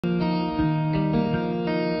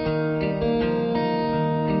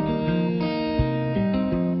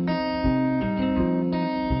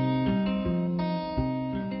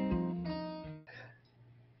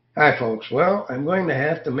Hi folks, well, I'm going to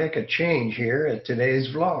have to make a change here at today's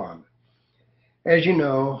vlog. As you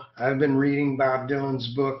know, I've been reading Bob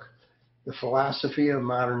Dylan's book, The Philosophy of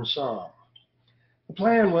Modern Song. The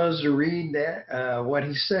plan was to read what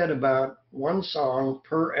he said about one song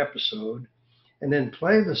per episode and then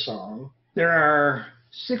play the song. There are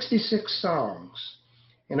 66 songs,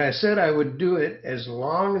 and I said I would do it as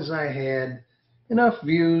long as I had enough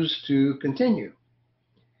views to continue.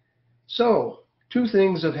 So, two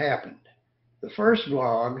things have happened. The first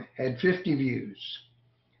vlog had 50 views.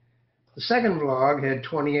 The second vlog had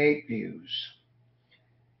 28 views.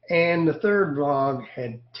 And the third vlog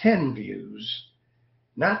had 10 views.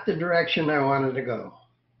 Not the direction I wanted to go.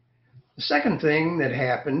 The second thing that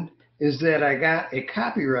happened is that I got a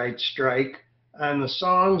copyright strike on the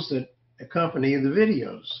songs that accompany the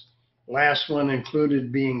videos. The last one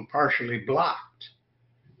included being partially blocked.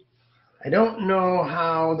 I don't know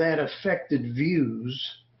how that affected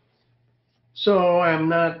views, so I'm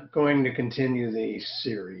not going to continue the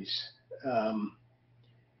series.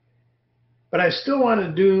 But I still want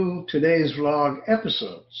to do today's vlog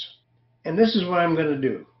episodes, and this is what I'm going to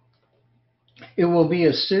do. It will be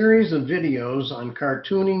a series of videos on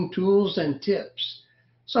cartooning tools and tips,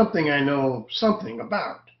 something I know something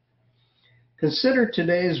about. Consider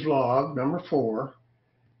today's vlog, number 4,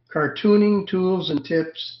 Cartooning Tools and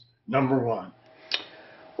Tips, number 1.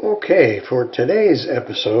 Okay, for today's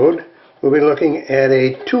episode, we'll be looking at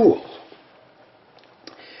a tool,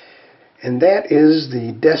 and that is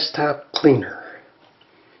the desktop cleaner.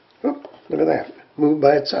 Oh, look at that, moved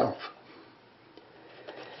by itself.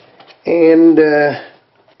 And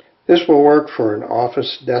this will work for an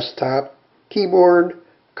office desktop, keyboard,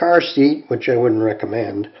 car seat, which I wouldn't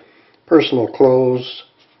recommend, personal clothes,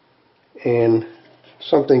 and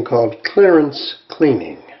something called clearance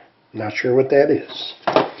cleaning. Not sure what that is.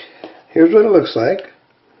 Here's what it looks like.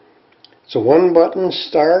 It's a one-button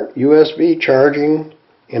start, USB charging,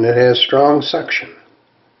 and it has strong suction.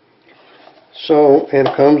 So, and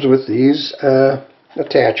it comes with these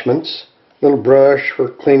attachments. Little brush for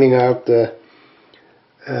cleaning out the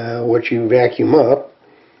what you vacuum up,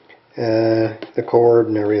 the cord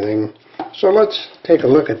and everything. So let's take a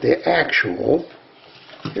look at the actual.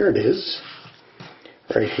 Here it is,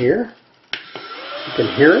 right here. You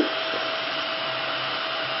can hear it.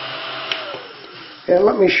 And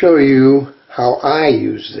let me show you how I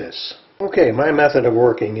use this. Okay, my method of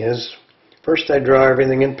working is, first I draw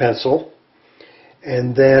everything in pencil,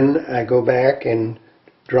 and then I go back and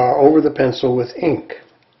draw over the pencil with ink.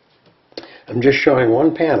 I'm just showing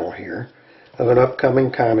one panel here of an upcoming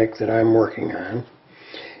comic that I'm working on.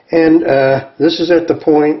 And this is at the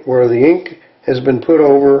point where the ink has been put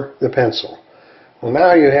over the pencil. Well,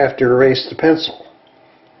 now you have to erase the pencil.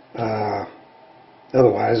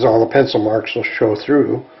 Otherwise, all the pencil marks will show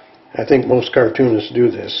through. I think most cartoonists do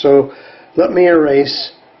this. So let me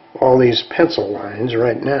erase all these pencil lines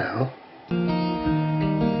right now.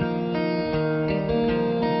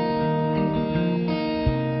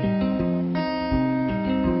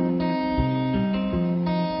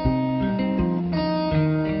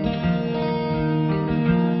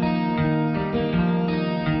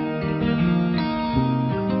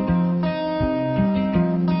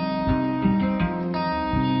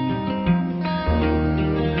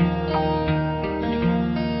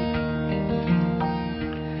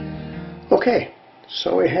 Okay,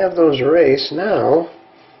 so we have those erased. Now,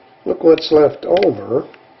 look what's left over.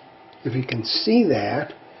 If you can see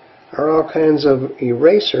that, are all kinds of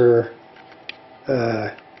eraser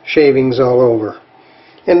shavings all over.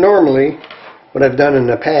 And normally, what I've done in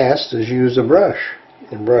the past is use a brush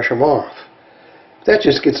and brush them off. That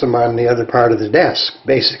just gets them on the other part of the desk,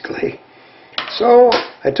 basically. So,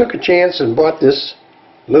 I took a chance and bought this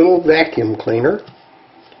little vacuum cleaner.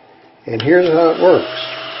 And here's how it works.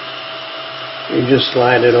 You just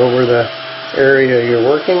slide it over the area you're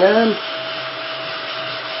working on.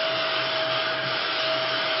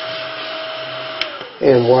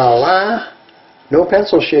 And voila! No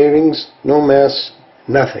pencil shavings, no mess,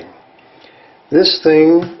 nothing. This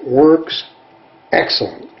thing works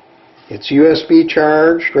excellent. It's USB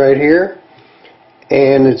charged right here,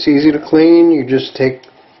 and it's easy to clean. You just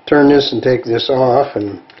turn this and take this off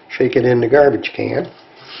and shake it in the garbage can.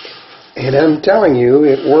 And I'm telling you,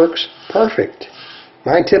 it works perfect.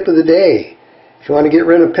 My tip of the day, if you want to get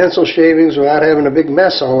rid of pencil shavings without having a big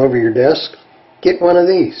mess all over your desk, get one of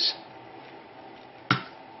these.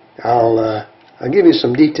 I'll give you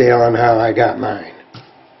some detail on how I got mine.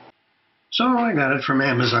 So I got it from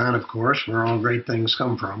Amazon, of course, where all great things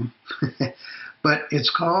come from. But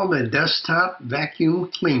it's called a desktop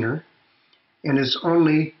vacuum cleaner, and it's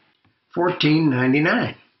only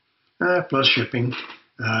 $14.99. plus shipping.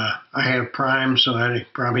 I have Prime, so I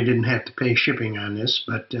probably didn't have to pay shipping on this,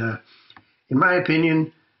 but in my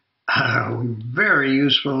opinion, very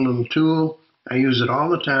useful little tool. I use it all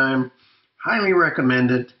the time. Highly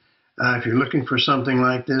recommend it. If you're looking for something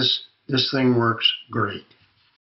like this, this thing works great.